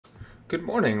Good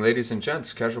morning, ladies and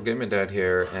gents. Casual Gaming Dad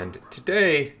here, and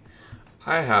today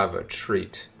I have a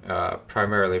treat,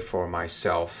 primarily for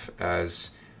myself,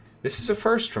 as this is a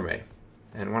first for me.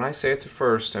 And when I say it's a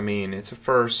first, I mean it's a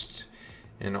first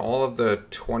in all of the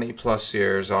 20 plus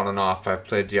years on and off I've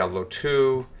played Diablo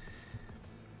 2,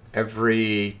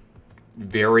 every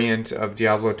variant of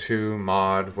Diablo 2,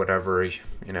 mod, whatever you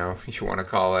want to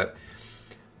call it.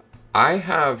 I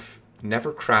have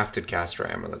never crafted caster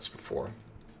amulets before.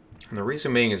 And the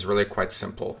reason being is really quite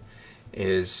simple,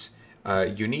 is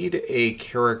you need a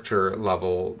character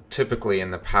level, typically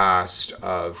in the past,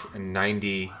 of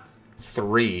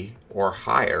 93 or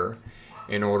higher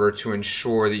in order to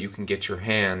ensure that you can get your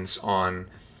hands on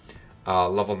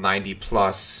level 90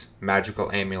 plus magical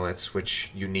amulets,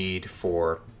 which you need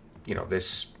for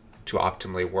this to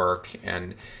optimally work.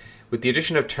 And with the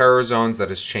addition of terror zones, that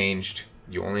has changed.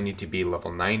 You only need to be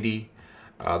level 90.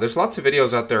 There's lots of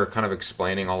videos out there kind of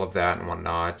explaining all of that and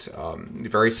whatnot.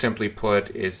 Very simply put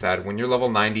is that when you're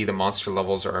level 90, the monster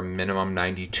levels are minimum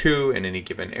 92 in any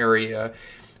given area.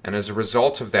 And as a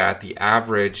result of that, the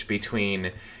average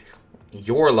between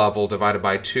your level divided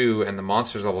by 2 and the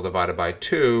monster's level divided by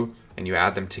 2, and you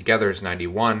add them together, is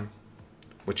 91,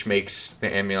 which makes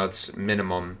the amulets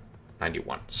minimum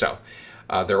 91. So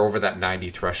they're over that 90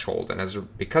 threshold. And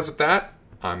because of that,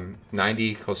 I'm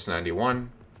 90, close to 91.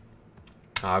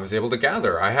 I was able to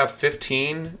gather. I have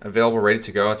 15 available, ready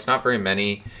to go. It's not very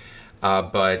many,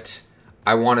 but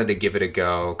I wanted to give it a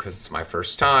go because it's my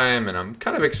first time, and I'm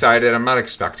kind of excited. I'm not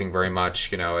expecting very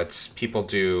much. It's people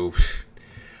do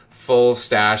full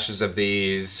stashes of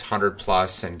these, 100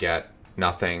 plus, and get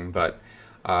nothing. But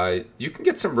you can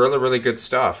get some really, really good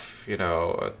stuff,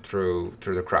 through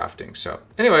the crafting. So,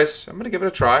 anyways, I'm gonna give it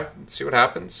a try and see what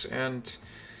happens, and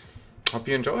hope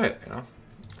you enjoy it.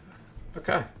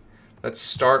 Okay. Let's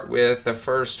start with the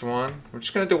first one. We're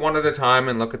just going to do one at a time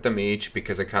and look at them each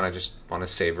because I kind of just want to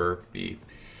savor the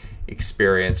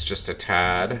experience just a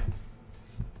tad.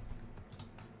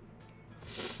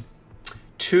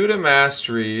 2 to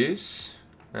masteries.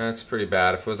 That's pretty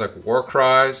bad. If it was like War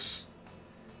Cries,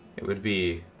 it would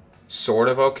be sort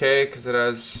of okay because it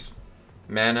has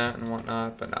mana and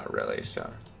whatnot, but not really,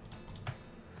 so.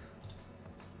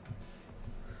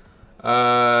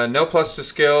 No plus to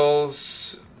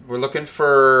skills. We're looking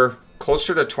for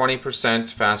closer to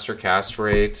 20% faster cast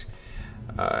rate,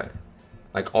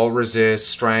 like all resist,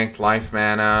 strength, life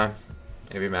mana,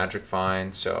 maybe magic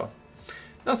find. So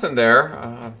nothing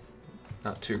there,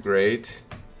 not too great.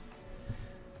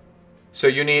 So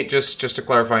you need, just to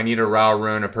clarify, you need a Ral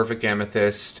rune, a perfect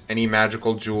amethyst, any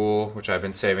magical jewel, which I've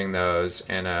been saving those,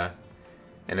 and an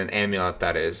amulet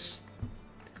that is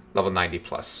level 90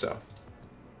 plus.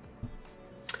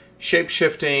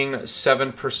 Shape-shifting,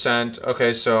 7%.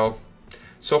 Okay, so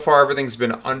far everything's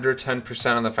been under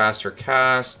 10% on the faster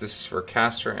cast. This is for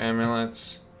caster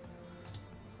amulets.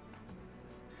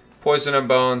 Poison and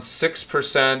Bone,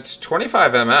 6%.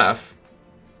 25 MF.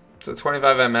 So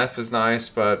 25 MF is nice,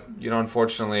 but,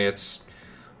 unfortunately it's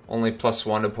only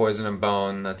 +1 to Poison and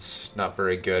Bone. That's not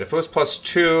very good. If it was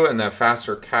 +2 and the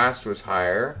faster cast was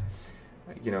higher,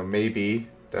 maybe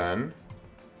then.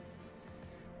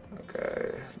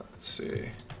 Okay, let's see.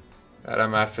 That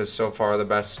MF is so far the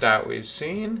best stat we've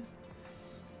seen.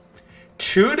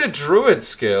 2 to Druid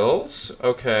skills.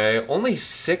 Okay, only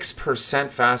 6%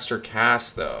 faster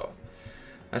cast, though.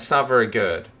 That's not very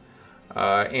good.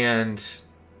 And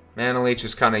Mana Leech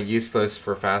is kind of useless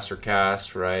for faster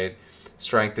cast, right?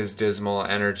 Strength is dismal,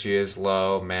 energy is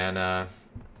low, mana.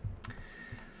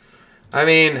 I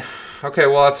mean, okay,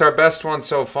 well, it's our best one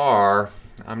so far.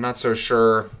 I'm not so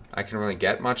sure I can really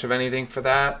get much of anything for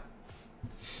that.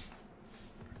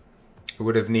 It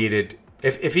would have needed,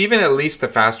 if even at least the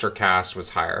faster cast was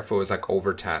higher, if it was like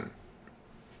over 10,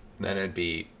 then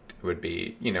it would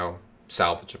be,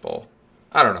 salvageable.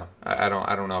 I don't know. I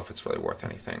don't know if it's really worth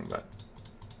anything, but.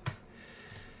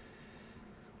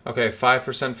 Okay,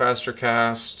 5% faster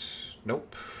cast.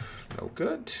 Nope. No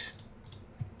good.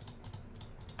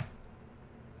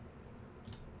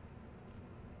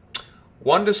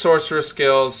 1 to sorcerer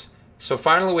skills. So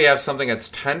finally we have something that's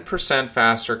 10%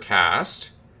 faster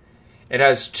cast. It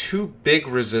has 2 big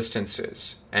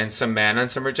resistances and some mana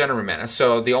and some regenerate mana.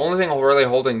 So the only thing really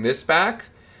holding this back,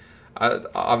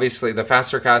 obviously the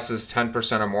faster cast is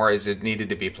 10% or more, is it needed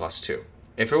to be +2.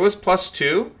 If it was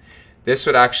 +2, this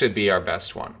would actually be our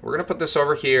best one. We're going to put this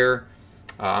over here.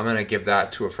 I'm going to give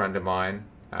that to a friend of mine,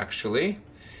 actually.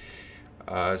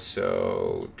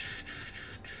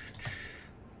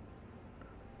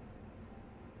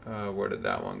 Where did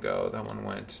that one go? That one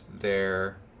went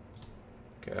there.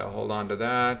 Okay, I'll hold on to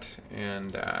that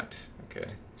and that.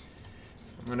 Okay.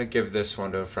 I'm going to give this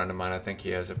one to a friend of mine. I think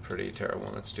he has a pretty terrible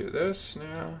one. Let's do this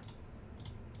now.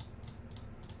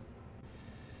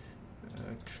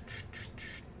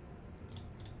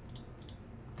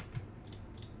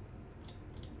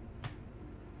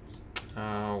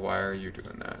 Why are you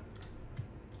doing that?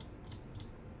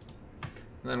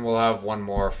 And then we'll have one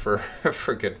more for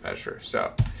for good measure.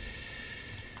 So,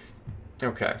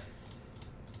 okay.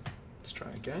 Let's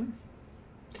try again.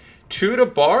 2 to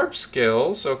barb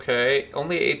skills. Okay.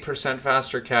 Only 8%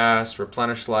 faster cast.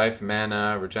 Replenish life,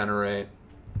 mana, regenerate.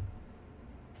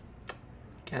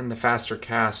 Again, the faster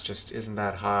cast just isn't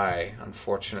that high,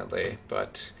 unfortunately.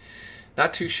 But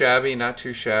not too shabby, not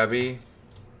too shabby.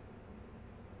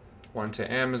 1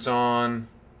 to Amazon.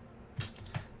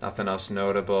 Nothing else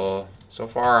notable. So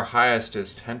far, our highest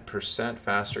is 10%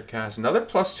 faster cast. Another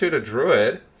 +2 to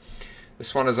Druid.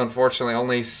 This one is unfortunately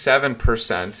only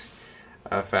 7%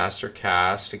 faster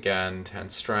cast. Again, 10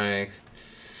 strength.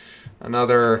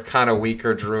 Another kind of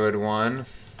weaker Druid one.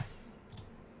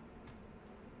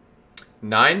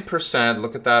 9%.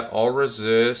 Look at that. All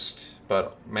resist.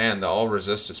 But man, the all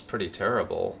resist is pretty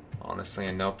terrible, honestly.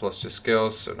 And no +2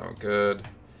 skills, so no good.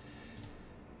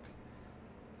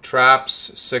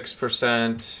 Traps,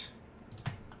 6%.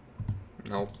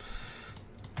 Nope.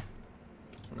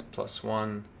 Only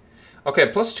 +1.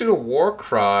 Okay, +2 to War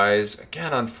Cries.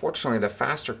 Again, unfortunately, the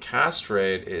faster cast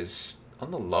rate is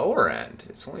on the lower end.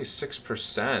 It's only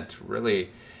 6%. Really,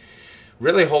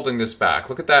 really holding this back.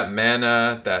 Look at that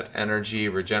mana, that energy,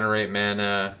 regenerate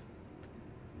mana.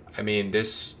 I mean,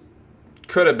 this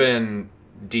could have been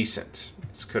decent.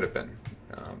 This could have been,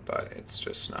 but it's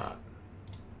just not.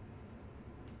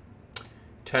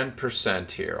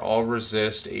 10% here. All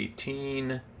resist,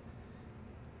 18.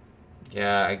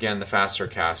 Yeah, again, the faster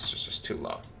cast is just too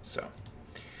low. So,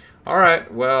 all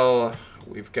right, well,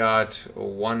 we've got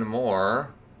one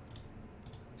more.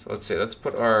 So let's see. Let's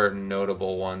put our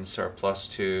notable ones, our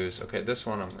 +2s. Okay, this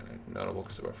one I'm going to notable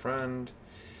because of our friend.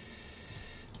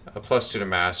 A +2 to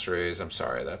masteries. I'm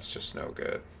sorry, that's just no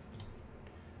good.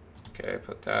 Okay,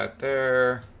 put that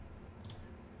there.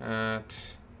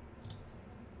 That.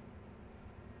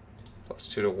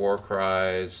 +2 to War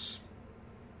Cries.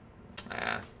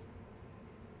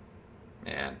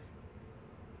 Man.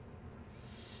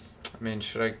 I mean,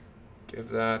 should I give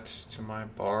that to my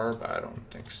barb? I don't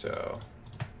think so.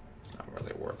 It's not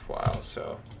really worthwhile,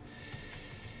 so.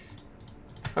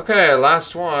 Okay,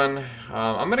 last one.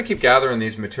 I'm going to keep gathering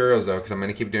these materials, though, because I'm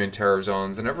going to keep doing terror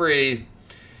zones. And every,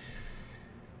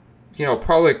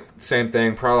 probably same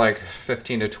thing, probably like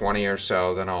 15 to 20 or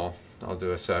so, then I'll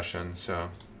do a session, so.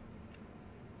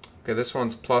 Okay, this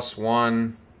one's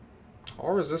 +1.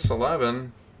 Or is this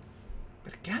 11?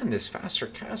 But again, this faster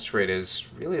cast rate is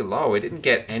really low. It didn't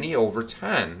get any over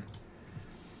 10.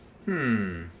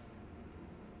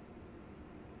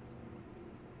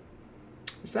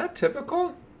 Is that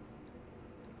typical?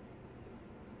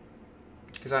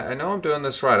 Because I know I'm doing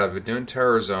this right. I've been doing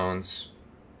terror zones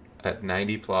at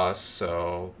 90+,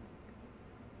 so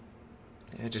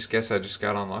I just guess I just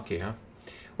got unlucky, huh?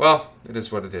 Well, it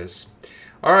is what it is.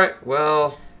 All right,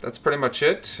 well, that's pretty much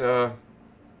it.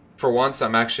 For once,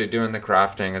 I'm actually doing the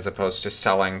crafting as opposed to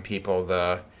selling people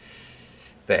the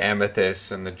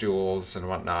amethysts and the jewels and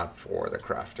whatnot for the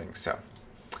crafting. So,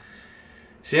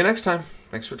 see you next time.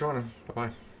 Thanks for joining. Bye-bye.